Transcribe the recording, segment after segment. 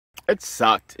It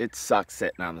sucked. It sucked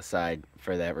sitting on the side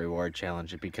for that reward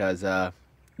challenge because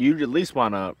you'd at least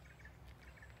want to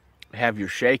have your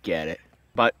shake at it.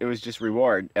 But it was just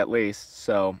reward at least,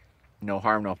 so no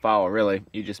harm, no foul. Really,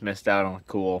 you just missed out on a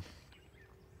cool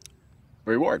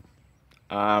reward.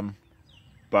 Um,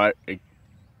 but it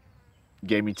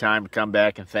gave me time to come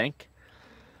back and think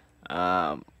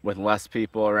with less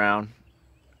people around,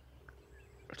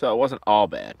 so it wasn't all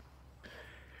bad.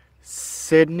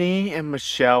 Sydney and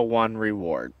Michelle won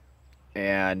reward,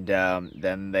 and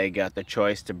then they got the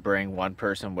choice to bring one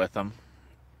person with them.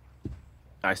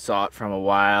 I saw it from a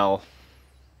while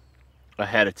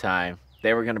ahead of time.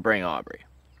 They were going to bring Aubrey.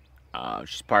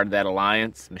 She's part of that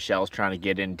alliance. Michelle's trying to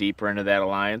get in deeper into that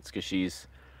alliance because she's,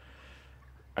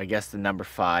 I guess, the number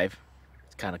 5.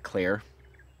 It's kind of clear.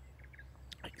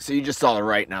 So you just saw the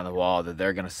writing on the wall that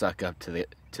they're going to suck up to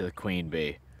the queen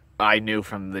bee. I knew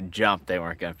from the jump they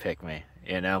weren't going to pick me.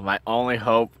 You know, my only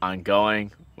hope on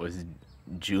going was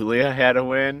Julia had to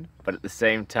win, but at the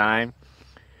same time,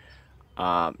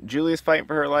 Julia's fighting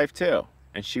for her life too,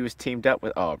 and she was teamed up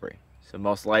with Aubrey. So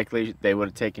most likely they would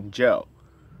have taken Joe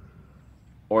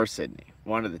or Sydney,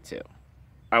 one of the two.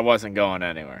 I wasn't going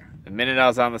anywhere. The minute I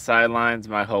was on the sidelines,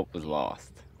 my hope was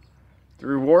lost. The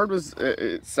reward was,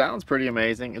 it sounds pretty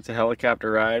amazing. It's a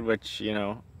helicopter ride, which, you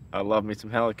know, I love me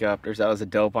some helicopters. I was a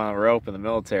dope on a rope in the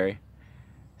military,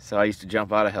 so I used to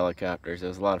jump out of helicopters. It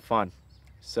was a lot of fun.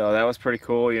 So that was pretty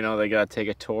cool. You know, they got to take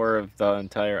a tour of the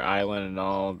entire island and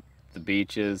all the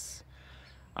beaches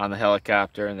on the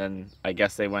helicopter, and then I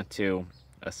guess they went to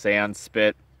a sand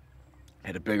spit,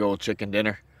 had a big old chicken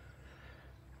dinner.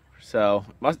 So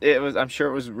I'm sure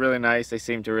it was really nice. They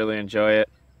seemed to really enjoy it.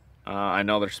 I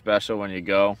know they're special when you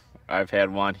go. I've had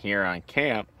one here on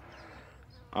camp.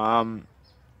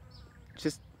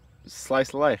 Just slice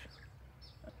of life.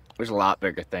 There's a lot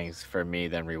bigger things for me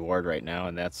than reward right now,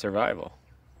 and that's survival.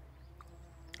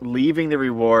 Leaving the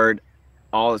reward,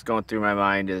 all that's going through my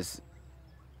mind is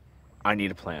I need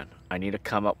a plan. I need to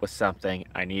come up with something.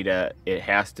 It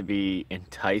has to be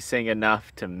enticing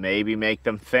enough to maybe make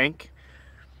them think,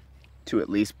 to at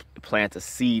least plant a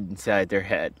seed inside their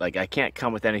head. Like, I can't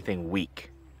come with anything weak.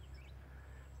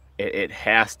 It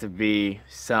has to be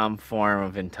some form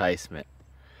of enticement.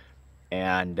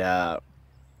 And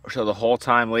so the whole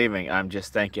time leaving, I'm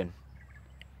just thinking,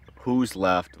 who's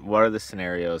left? What are the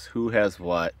scenarios? Who has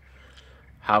what?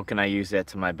 How can I use that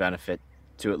to my benefit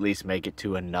to at least make it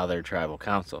to another tribal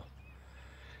council?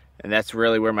 And that's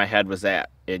really where my head was at.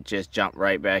 It just jumped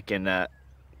right back in the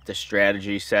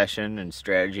strategy session and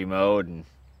strategy mode, and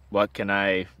what can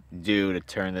I do to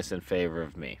turn this in favor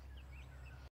of me?